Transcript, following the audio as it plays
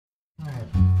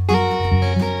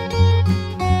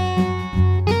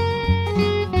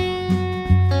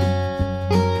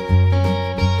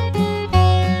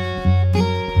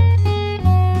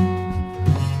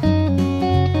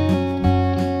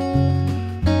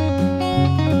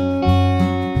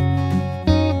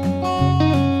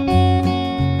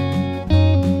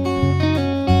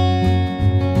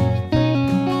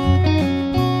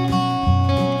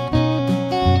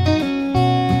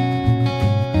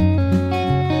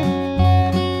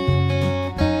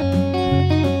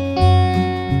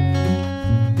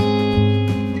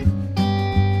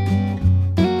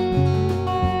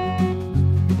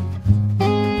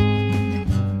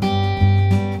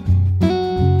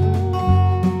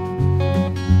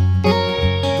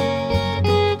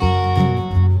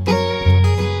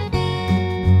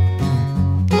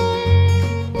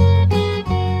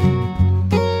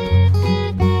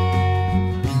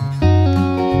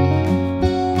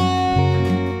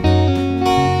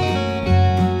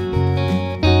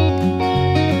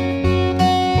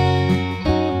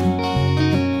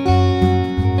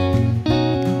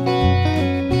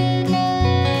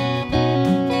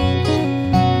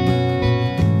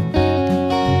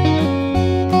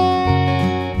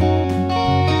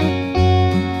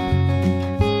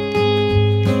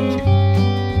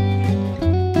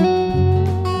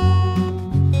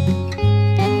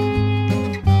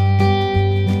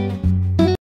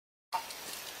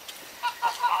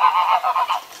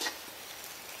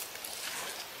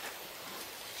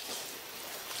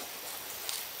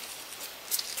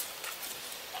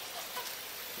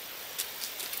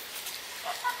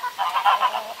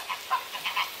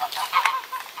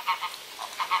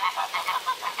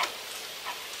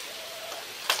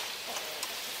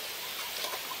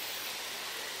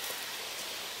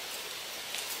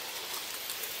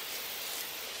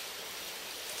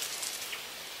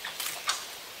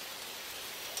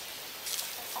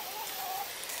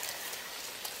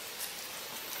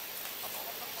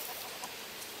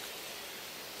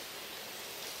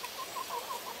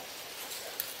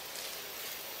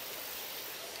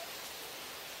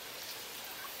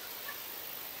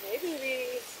Hey,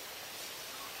 babies.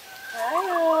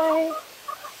 Hi.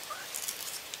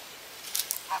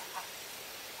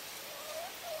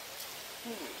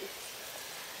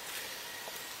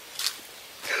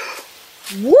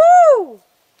 Woo!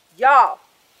 Y'all.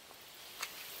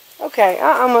 Okay,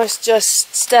 I almost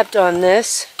just stepped on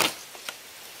this.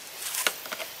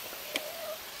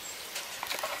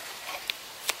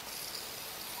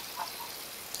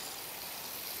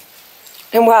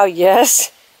 And while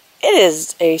yes, it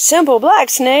is a simple black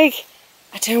snake,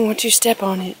 I don't want you to step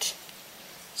on it,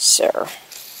 sir.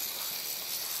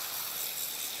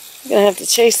 I'm gonna have to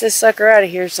chase this sucker out of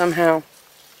here somehow.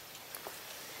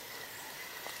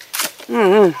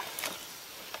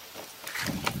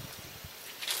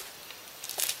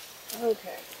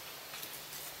 Okay.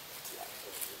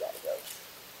 You gotta go.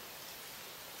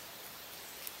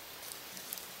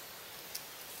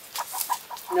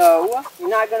 No, you're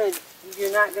not gonna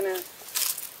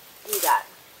do that.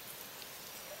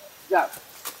 Go.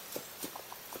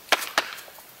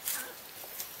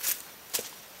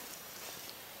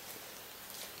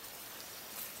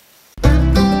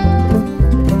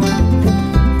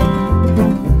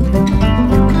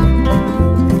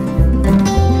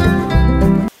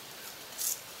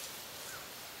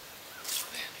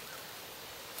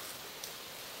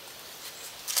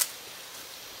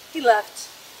 He left.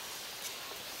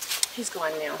 He's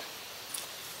gone now.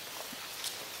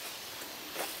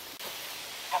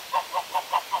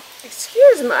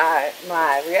 Excuse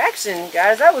my reaction,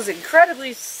 guys. That was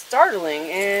incredibly startling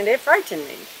and it frightened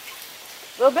me.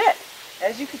 A little bit,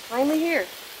 as you could plainly hear.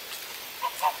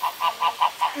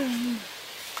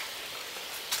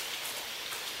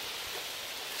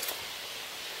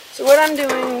 So what I'm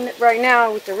doing right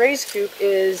now with the raised coop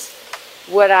is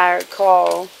what I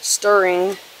call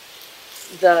stirring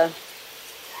the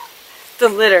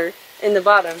litter in the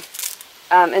bottom.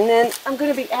 And then I'm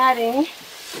going to be adding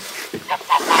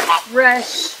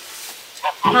fresh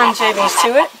pond shavings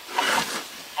to it.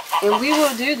 And we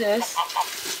will do this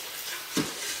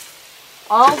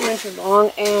all winter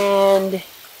long, and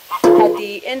at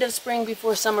the end of spring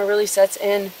before summer really sets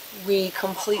in, we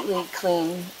completely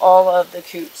clean all of the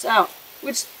coops out,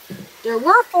 which there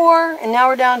were 4 and now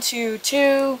we're down to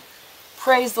 2.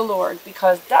 Praise the Lord,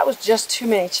 because that was just too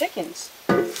many chickens.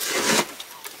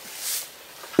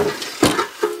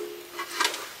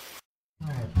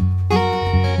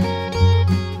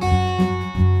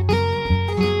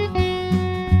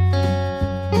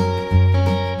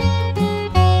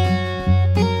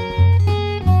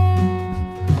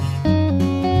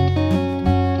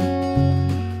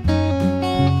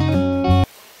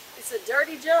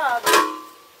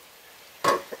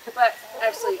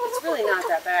 really not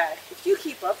that bad. If you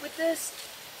keep up with this,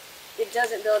 it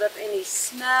doesn't build up any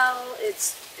smell.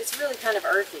 It's really kind of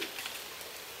earthy.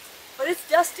 But it's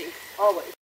dusty,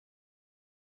 always.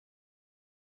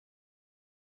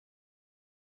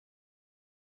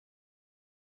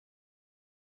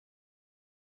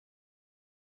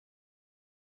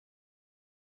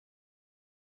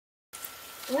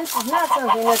 And this is not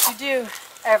something that you do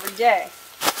every day.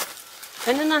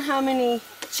 Depending on how many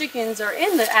chickens are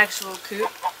in the actual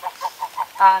coop,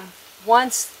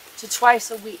 once to twice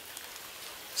a week.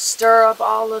 Stir up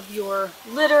all of your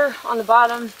litter on the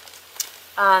bottom,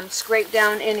 scrape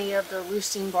down any of the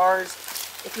roosting bars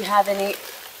if you have any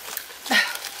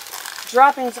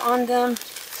droppings on them,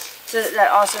 so that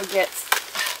also gets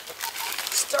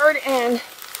stirred in,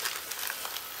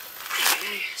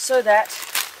 so that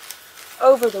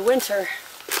over the winter,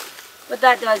 what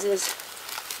that does is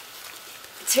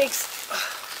it takes,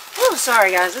 oh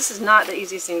sorry guys, this is not the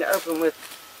easiest thing to open with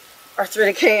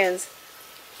arthritic hands.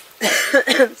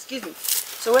 Excuse me.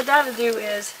 So what that'll do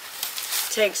is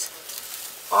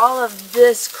takes all of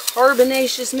this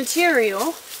carbonaceous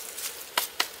material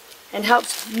and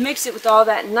helps mix it with all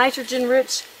that nitrogen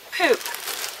rich poop,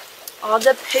 all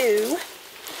the poo,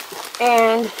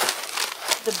 and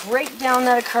the breakdown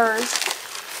that occurs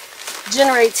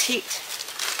generates heat.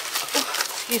 Oh,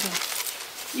 excuse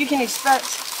me. You can expect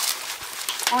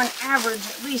on average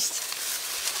at least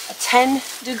a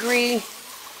 10-degree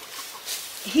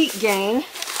heat gain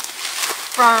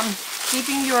from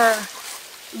keeping your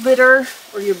litter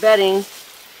or your bedding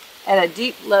at a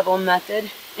deep level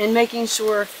method and making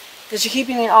sure that you're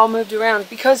keeping it all moved around,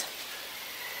 because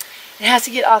it has to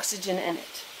get oxygen in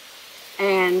it.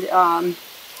 And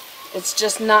it's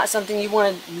just not something you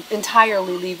want to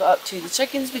entirely leave up to the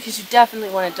chickens, because you definitely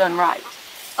want it done right.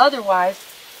 Otherwise,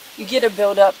 you get a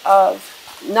buildup of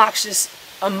noxious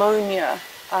ammonia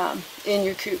in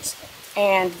your coops,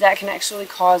 and that can actually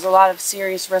cause a lot of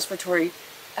serious respiratory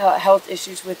health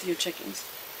issues with your chickens.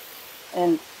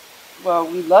 And, well,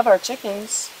 we love our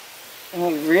chickens, and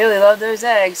we really love those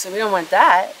eggs, so we don't want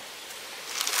that.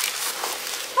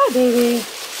 Hi, baby.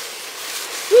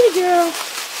 Sweetie girl.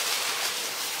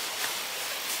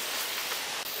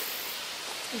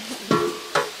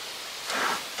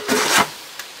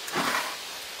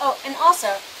 Oh, and also,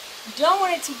 you don't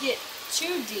want it to get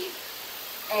too deep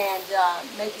and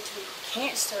make it to where you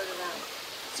can't stir it around.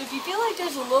 So if you feel like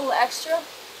there's a little extra,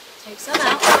 take some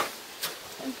out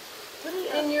and put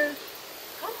it in your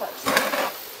compost.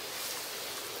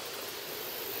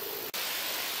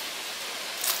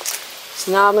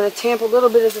 So now I'm going to tamp a little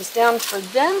bit of this down for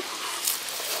them,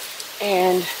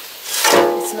 and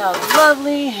it smells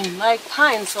lovely and like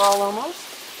pine sol almost.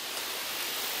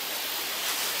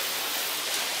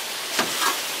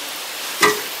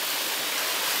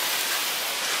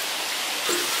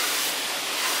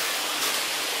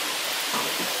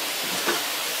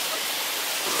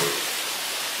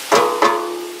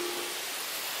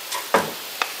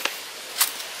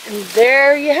 And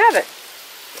there you have it.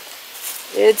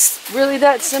 It's really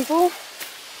that simple.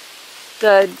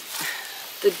 The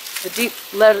deep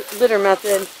litter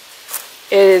method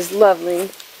is lovely,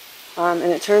 and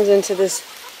it turns into this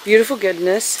beautiful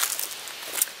goodness.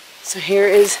 So here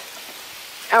is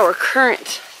our current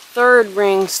third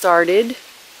ring started,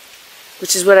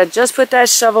 which is what I just put that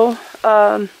shovel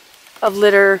of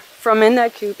litter from in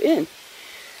that coop in.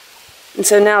 And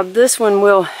so now this one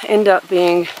will end up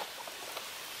being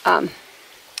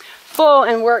full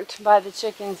and worked by the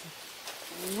chickens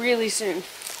really soon.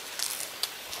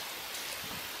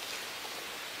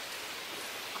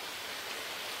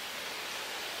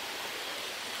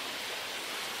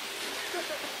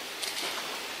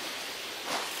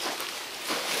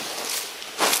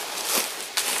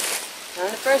 Now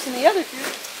the first in the other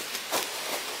coop.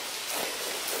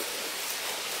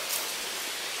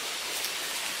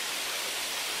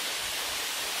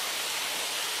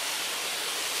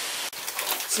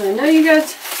 So I know you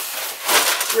guys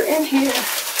were in here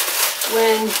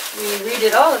when we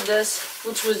redid all of this,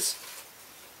 which was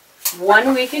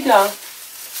 1 week ago.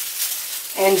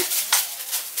 And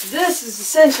this is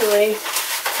essentially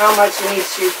how much you need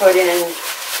to put in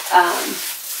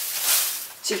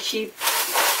to keep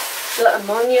the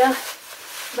ammonia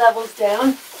levels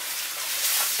down.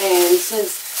 And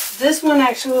since this one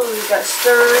actually got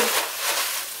stirred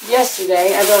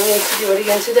yesterday, I don't need to do it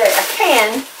again today. I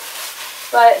can,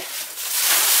 but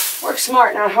work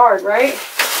smart, not hard, right?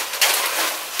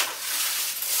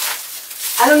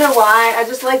 I don't know why. I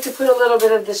just like to put a little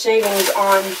bit of the shavings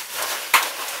on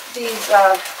these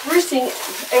roosting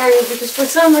areas, because for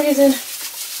some reason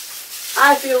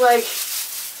I feel like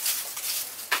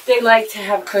they like to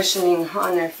have cushioning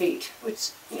on their feet,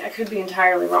 which I could be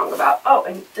entirely wrong about. Oh,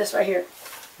 and this right here.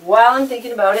 While I'm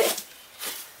thinking about it,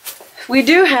 we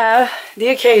do have the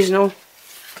occasional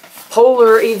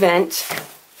polar event,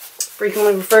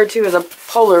 frequently referred to as a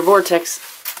polar vortex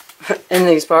in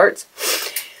these parts.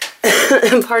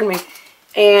 Pardon me.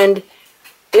 And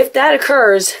if that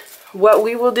occurs, what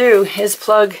we will do is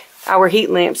plug our heat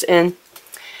lamps in.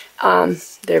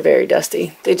 They're very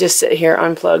dusty. They just sit here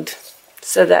unplugged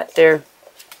so that they're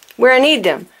where I need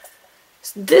them.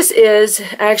 This is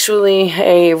actually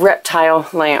a reptile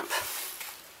lamp.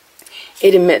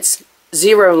 It emits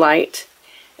 0 light,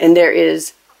 and there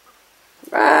is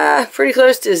pretty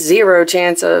close to 0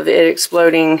 chance of it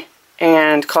exploding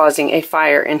and causing a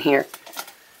fire in here.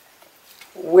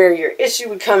 Where your issue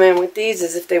would come in with these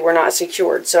is if they were not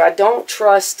secured. So I don't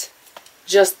trust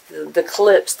just the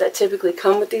clips that typically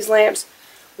come with these lamps.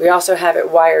 We also have it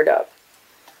wired up.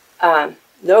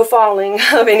 No falling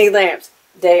of any lamps.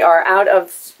 They are out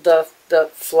of the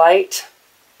flight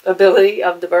ability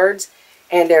of the birds,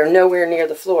 and they're nowhere near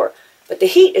the floor. But the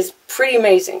heat is pretty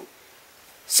amazing.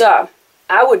 So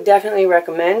I would definitely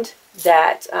recommend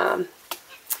that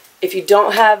if you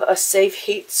don't have a safe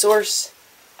heat source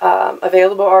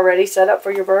available already set up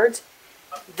for your birds,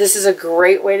 this is a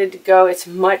great way to go. It's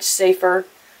much safer,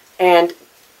 and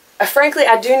frankly,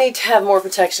 I do need to have more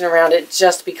protection around it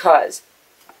just because,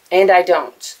 and I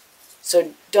don't.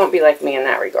 So don't be like me in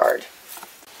that regard.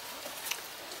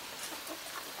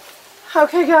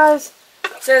 Okay, guys,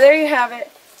 so there you have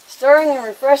it. Stirring and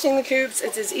refreshing the coops.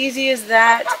 It's as easy as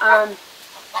that.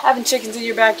 Having chickens in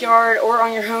your backyard or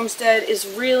on your homestead is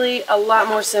really a lot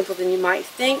more simple than you might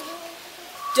think.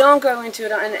 Don't go into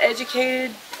it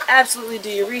uneducated. Absolutely do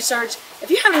your research. If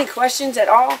you have any questions at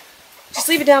all, just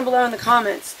leave it down below in the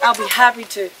comments. I'll be happy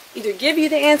to either give you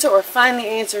the answer or find the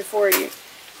answer for you.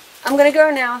 I'm going to go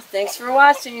now. Thanks for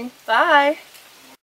watching. Bye.